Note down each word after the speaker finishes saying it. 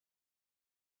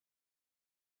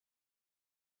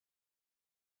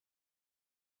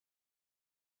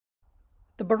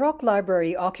The Baroque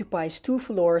Library occupies 2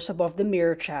 floors above the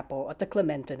Mirror Chapel at the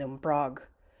Klementinum, Prague.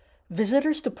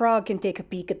 Visitors to Prague can take a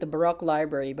peek at the Baroque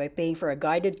Library by paying for a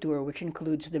guided tour which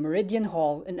includes the Meridian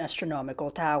Hall and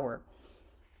Astronomical Tower.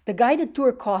 The guided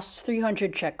tour costs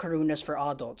 300 Czech korunas for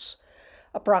adults,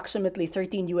 approximately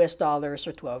 $13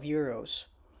 or 12 euros.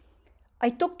 I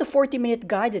took the 40-minute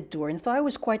guided tour and thought it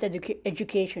was quite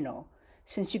educational,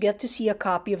 since you get to see a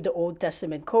copy of the Old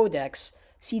Testament Codex,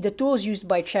 see the tools used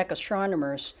by Czech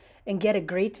astronomers, and get a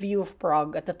great view of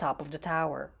Prague at the top of the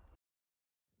tower.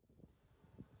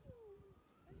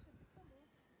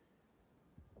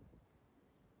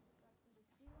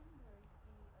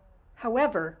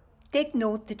 However, take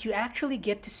note that you actually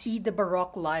get to see the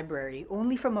Baroque Library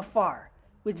only from afar,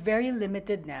 with very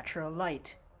limited natural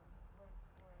light.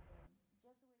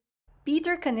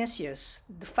 Peter Canisius,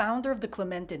 the founder of the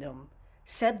Klementinum,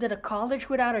 said that a college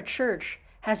without a church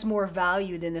has more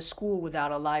value than a school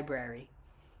without a library.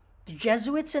 The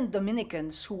Jesuits and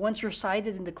Dominicans who once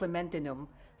resided in the Klementinum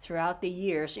throughout the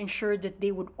years ensured that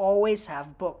they would always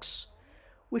have books,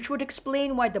 which would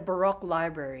explain why the Baroque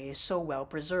Library is so well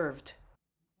preserved.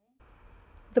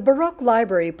 The Baroque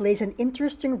Library plays an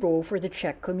interesting role for the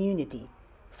Czech community.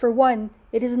 For one,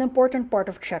 it is an important part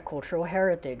of Czech cultural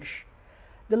heritage.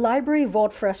 The library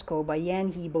vault fresco by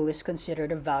Jan Hebel is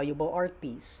considered a valuable art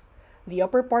piece. The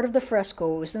upper part of the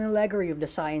fresco is an allegory of the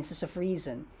sciences of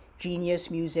reason,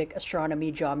 genius, music,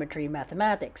 astronomy, geometry,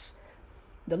 mathematics.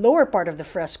 The lower part of the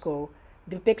fresco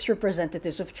depicts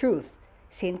representatives of truth: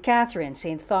 Saint Catherine,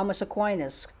 Saint Thomas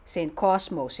Aquinas, Saint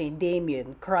Cosmo, Saint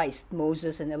Damien, Christ,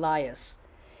 Moses, and Elias.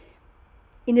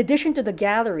 In addition to the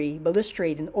gallery,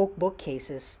 balustrade, and oak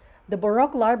bookcases, the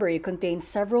Baroque Library contains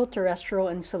several terrestrial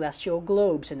and celestial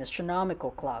globes and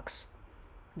astronomical clocks.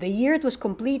 The year it was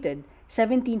completed,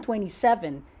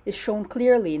 1727, is shown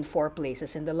clearly in 4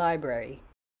 places in the library.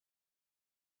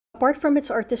 Apart from its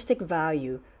artistic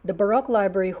value, the Baroque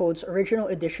Library holds original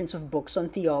editions of books on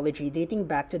theology dating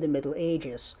back to the Middle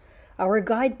Ages. Our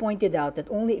guide pointed out that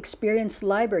only experienced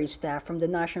library staff from the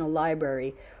National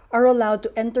Library are allowed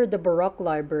to enter the Baroque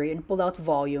Library and pull out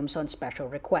volumes on special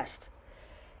request.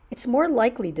 It's more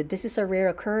likely that this is a rare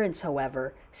occurrence,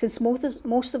 however, since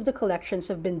most of the collections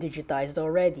have been digitized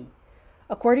already.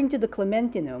 According to the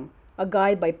Klementinum, a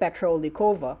guide by Petra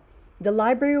Olikova, the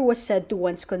library was said to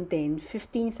once contain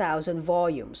 15,000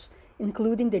 volumes,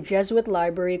 including the Jesuit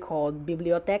library called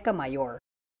Biblioteca Mayor.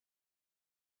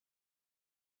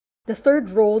 The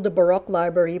third role the Baroque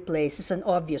Library plays is an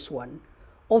obvious one.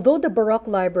 Although the Baroque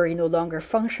Library no longer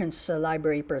functions as a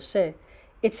library per se,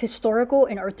 its historical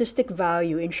and artistic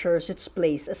value ensures its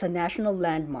place as a national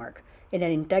landmark and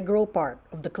an integral part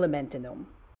of the Klementinum.